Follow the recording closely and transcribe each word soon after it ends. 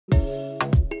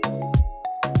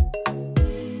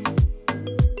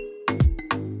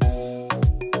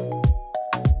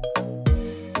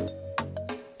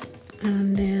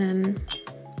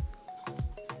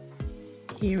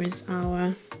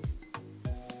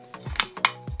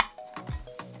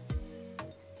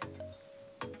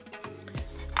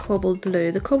cobalt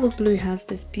blue. The cobalt blue has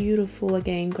this beautiful,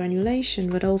 again, granulation,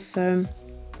 but also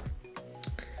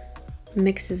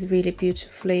mixes really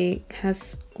beautifully.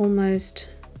 Has almost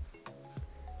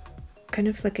kind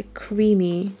of like a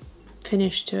creamy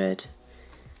finish to it,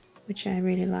 which I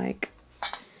really like.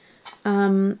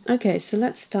 Okay, so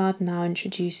let's start now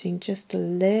introducing just a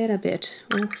little bit.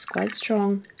 Oh, it's quite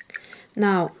strong.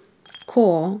 Now,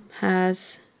 Gogh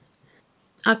has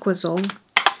Aquazole,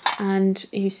 and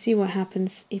you see what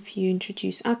happens if you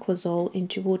introduce Aquazole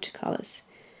into watercolors.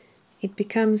 It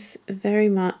becomes very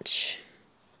much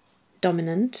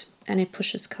dominant and it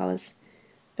pushes colors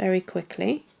very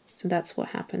quickly. So that's what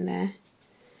happened there.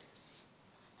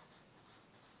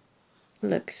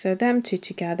 Look, so them two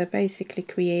together basically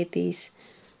create these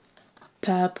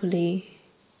purpley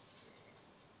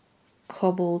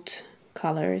cobalt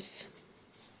colors,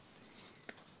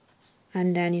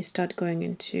 and then you start going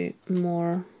into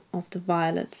more of the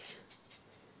violets.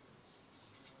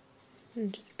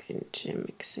 I'm just going to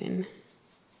mix in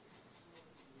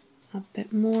a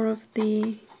bit more of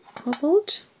the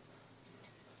cobalt.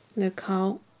 Look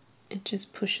how it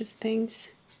just pushes things.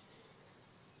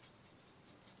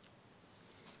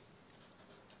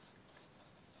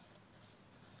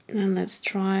 And let's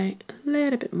try a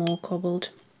little bit more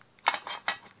cobalt.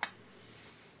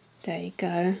 There you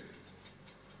go.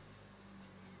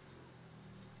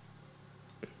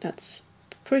 That's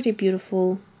pretty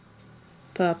beautiful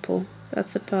purple.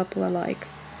 That's a purple I like.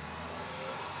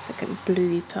 It's like a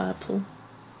bluey purple.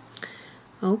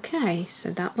 Okay, so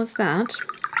that was that.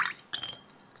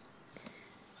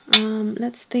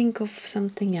 Let's think of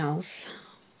something else.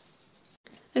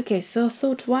 Okay, so I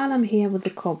thought while I'm here with the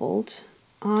cobalt,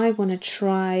 I want to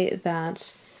try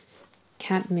that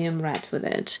cadmium red with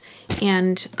it.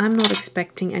 And I'm not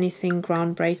expecting anything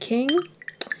groundbreaking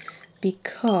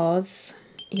because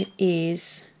it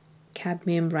is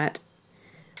cadmium red.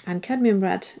 And cadmium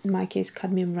red, in my case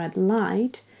cadmium red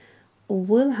light,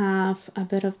 will have a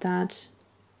bit of that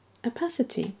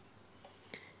opacity.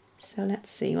 So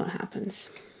let's see what happens.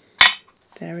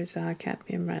 There is our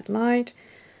cadmium red light.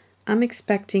 I'm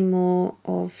expecting more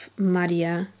of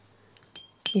Maddia.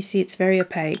 You see it's very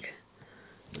opaque.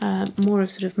 More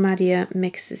of sort of Maddia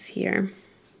mixes here.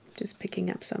 Just picking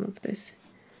up some of this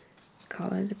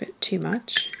color, is a bit too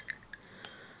much.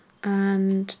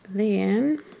 And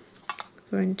then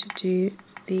we're going to do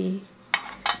the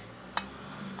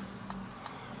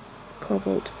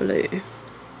cobalt blue.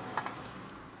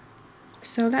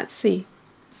 So let's see.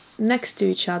 Next to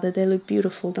each other they look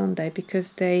beautiful, don't they?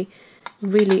 Because they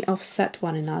really offset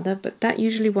one another, but that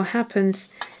usually what happens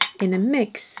in a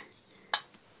mix.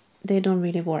 They don't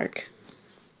really work.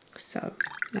 So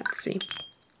let's see.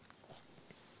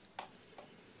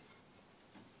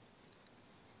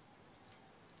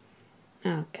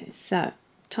 Okay, so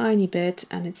tiny bit,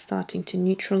 and it's starting to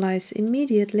neutralize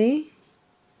immediately.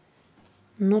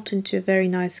 Not into a very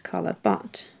nice color,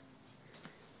 but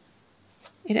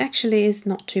it actually is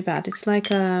not too bad. It's like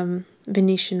a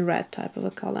Venetian red type of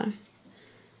a color.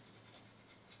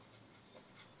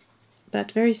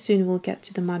 But very soon we'll get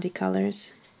to the muddy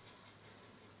colors.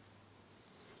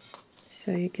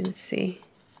 So you can see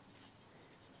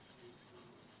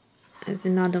there's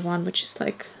another one which is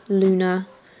like lunar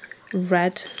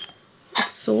red of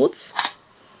sorts.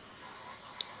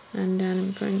 And then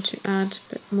I'm going to add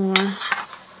a bit more.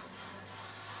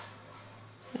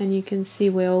 And you can see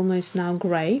we're almost now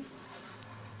grey.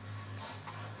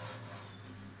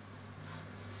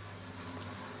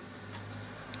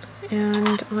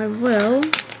 And I will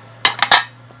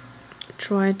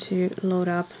try to load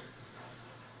up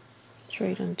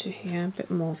straight onto here a bit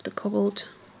more of the cobalt.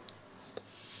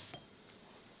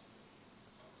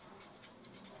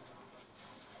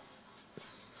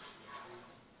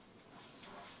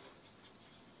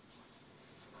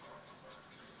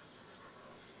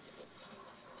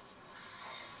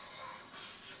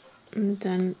 And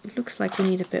then it looks like we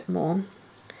need a bit more.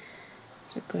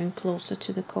 So going closer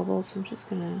to the cobalt, so I'm just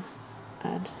going to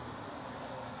add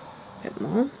a bit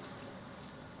more.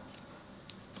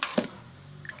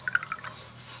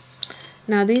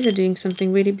 Now these are doing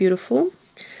something really beautiful.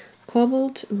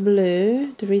 Cobalt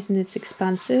blue, the reason it's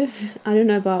expansive, I don't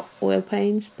know about oil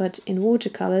paints, but in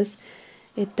watercolors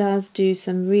it does do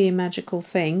some really magical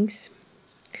things,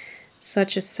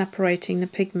 such as separating the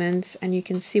pigments, and you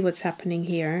can see what's happening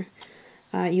here.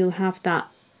 You'll have that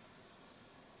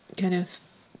kind of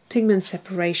pigment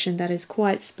separation that is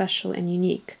quite special and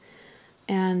unique.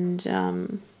 And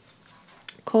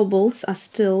cobalts are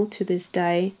still, to this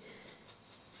day,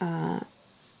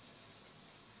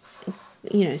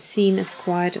 you know, seen as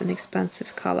quite an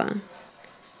expensive color.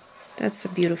 That's a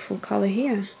beautiful color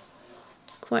here.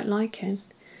 quite like it.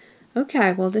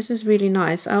 Okay, well this is really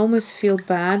nice. I almost feel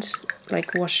bad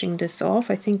like washing this off.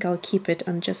 I think I'll keep it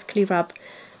and just clear up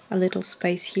a little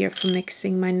space here for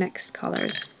mixing my next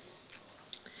colors.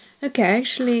 Okay, I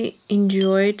actually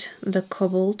enjoyed the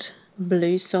cobalt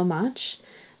blue so much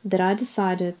that I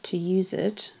decided to use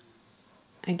it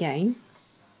again,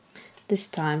 this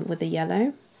time with the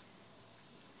yellow.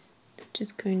 I'm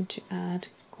just going to add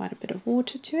quite a bit of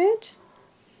water to it,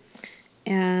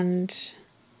 and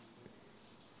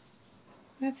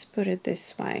let's put it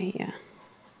this way, yeah.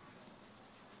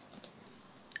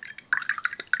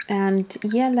 And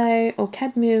yellow or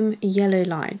cadmium yellow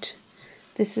light.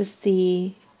 This is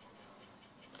the,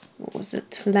 what was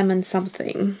it, lemon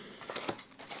something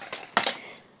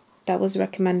that was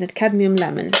recommended, cadmium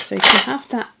lemon. So if you have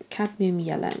that cadmium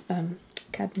yellow,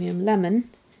 cadmium lemon,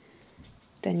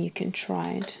 then you can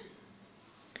try it.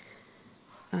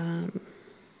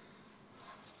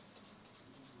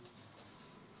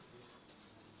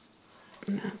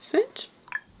 That's it.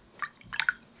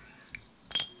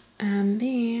 And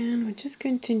then we're just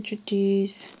going to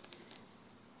introduce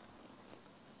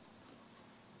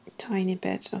a tiny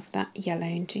bit of that yellow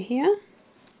into here.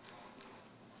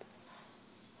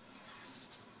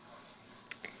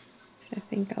 So I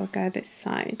think I'll go this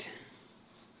side.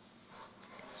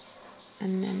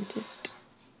 And then just...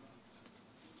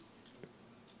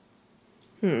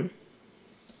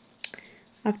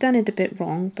 I've done it a bit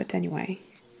wrong, but anyway.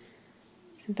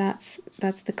 So that's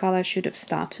the color I should have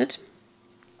started.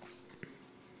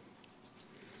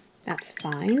 That's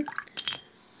fine.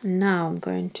 Now I'm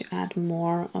going to add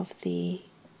more of the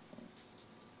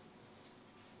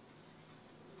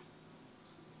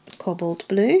cobalt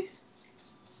blue,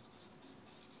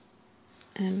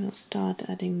 and we'll start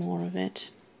adding more of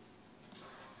it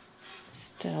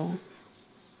still.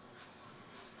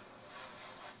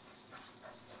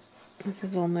 This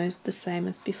is almost the same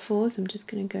as before, so I'm just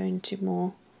going to go into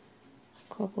more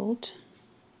cobalt.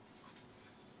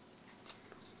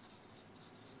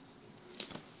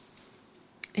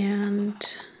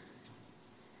 And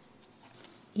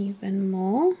even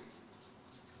more.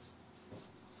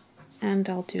 And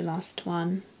I'll do last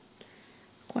one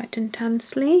quite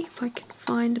intensely, if I can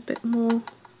find a bit more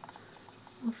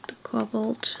of the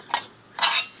cobalt.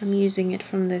 I'm using it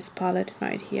from this palette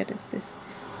right here. There's this.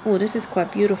 Oh, this is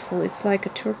quite beautiful. It's like a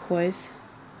turquoise.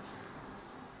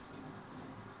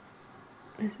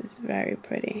 This is very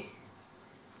pretty.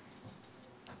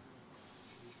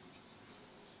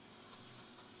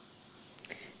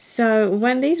 So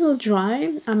when these will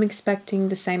dry, I'm expecting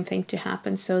the same thing to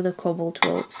happen, so the cobalt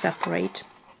will separate.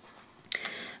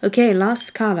 Okay,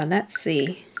 last color, let's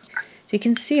see. So you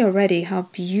can see already how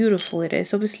beautiful it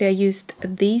is. Obviously I used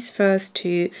these first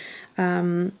two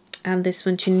and this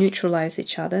one to neutralize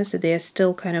each other, so they are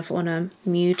still kind of on a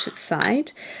muted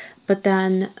side. But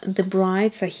then the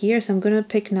brights are here, so I'm going to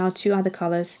pick now two other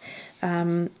colors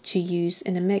to use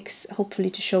in a mix,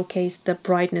 hopefully to showcase the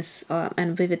brightness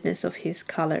and vividness of his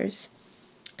colors.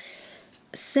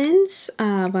 Since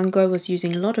Van Gogh was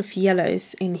using a lot of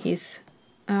yellows in his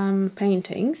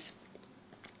paintings,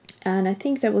 and I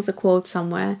think there was a quote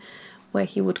somewhere where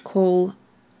he would call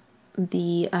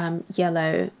the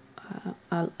yellow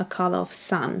a color of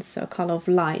sun, so a color of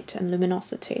light and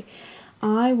luminosity.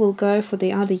 I will go for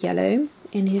the other yellow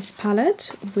in his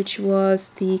palette, which was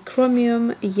the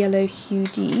Chromium Yellow Hue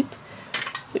Deep,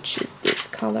 which is this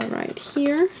color right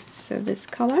here. So this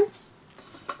color.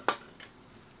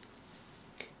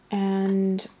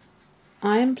 And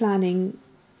I am planning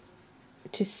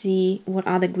to see what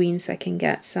other greens I can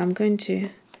get. So I'm going to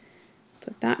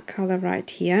put that color right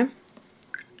here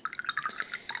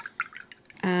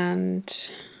and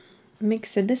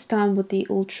mix it this time with the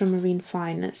Ultramarine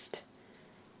Finest.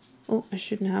 Oh, I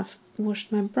shouldn't have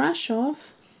washed my brush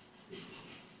off,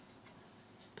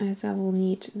 as I will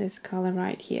need this color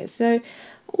right here. So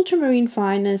Ultramarine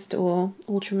Finest or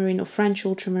Ultramarine or French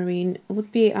Ultramarine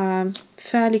would be a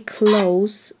fairly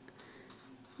close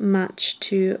match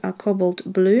to a cobalt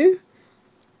blue,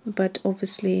 but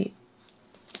obviously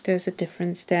there's a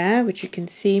difference there, which you can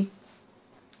see.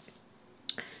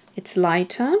 It's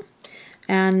lighter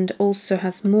and also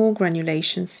has more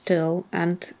granulation still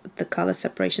and the color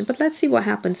separation. But let's see what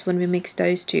happens when we mix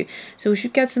those two. So we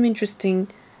should get some interesting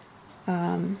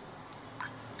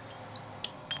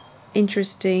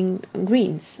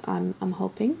greens, I'm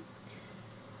hoping.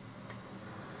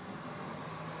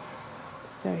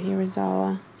 So here is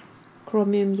our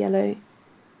Chromium Yellow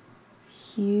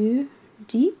Hue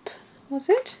Deep, was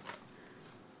it?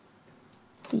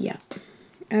 Yeah,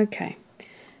 okay.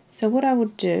 So what I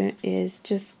would do is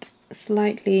just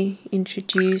slightly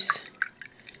introduce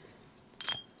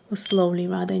or slowly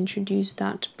rather, introduce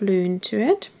that blue into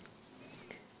it.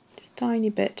 Just tiny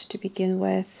bit to begin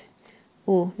with.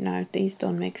 Oh no, these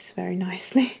don't mix very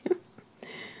nicely.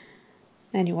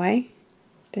 Anyway,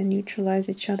 they neutralize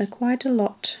each other quite a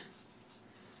lot.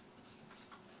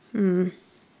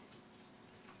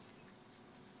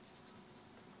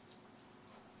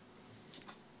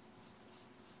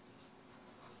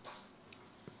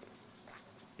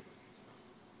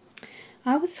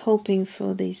 I was hoping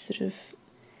for these sort of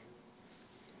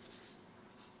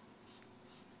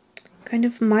kind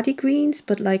of muddy greens,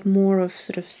 but like more of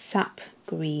sort of sap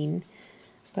green.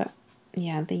 But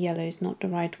yeah, the yellow is not the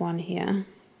right one here.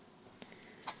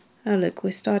 Oh look,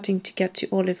 we're starting to get to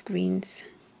olive greens.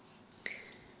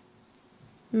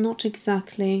 Not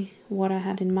exactly what I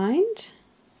had in mind,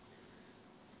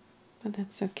 but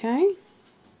that's okay.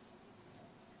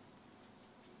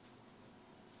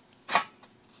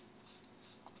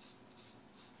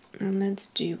 And let's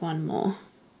do one more.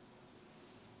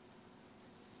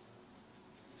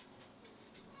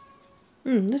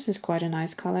 This is quite a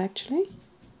nice color actually.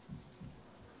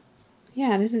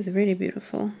 Yeah, this is really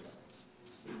beautiful.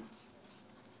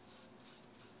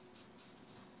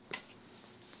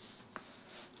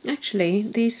 Actually,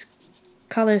 these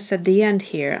colors at the end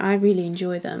here, I really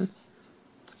enjoy them.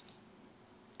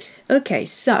 Okay,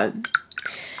 so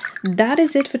that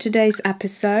is it for today's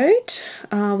episode.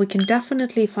 We can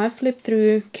definitely, if I flip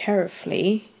through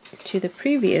carefully to the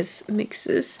previous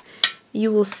mixes,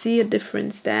 you will see a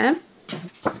difference there.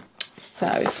 So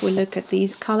if we look at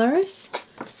these colors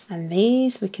and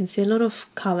these, we can see a lot of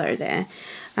color there.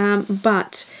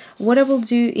 But what I will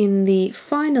do in the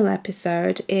final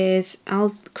episode is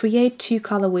I'll create 2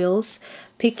 color wheels,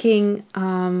 picking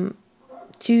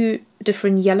 2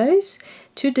 different yellows,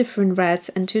 2 different reds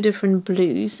and 2 different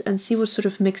blues, and see what sort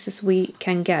of mixes we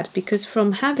can get, because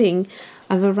from having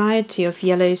a variety of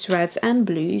yellows, reds and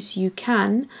blues, you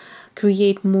can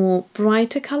create more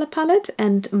brighter color palette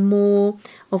and more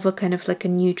of a kind of like a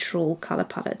neutral color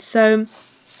palette. So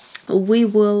we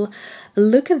will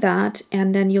look at that,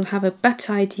 and then you'll have a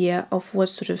better idea of what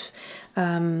sort of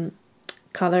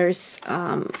colors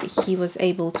he was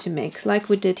able to mix. Like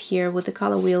we did here with the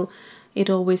color wheel, it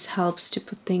always helps to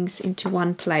put things into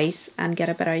one place and get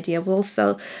a better idea. We'll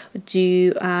also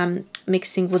do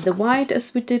mixing with the white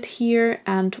as we did here,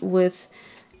 and with,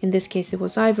 in this case it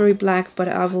was ivory black, but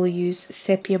I will use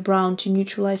sepia brown to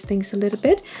neutralize things a little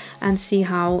bit and see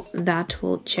how that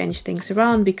will change things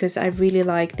around, because I really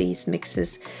like these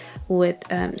mixes with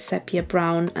sepia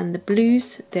brown and the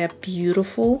blues. They're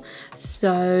beautiful.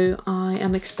 So I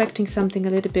am expecting something a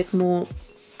little bit more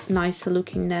nicer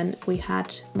looking than we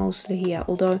had mostly here,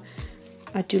 although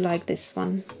I do like this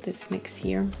one, this mix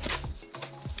here.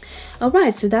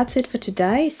 Alright, so that's it for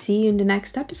today. See you in the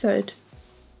next episode.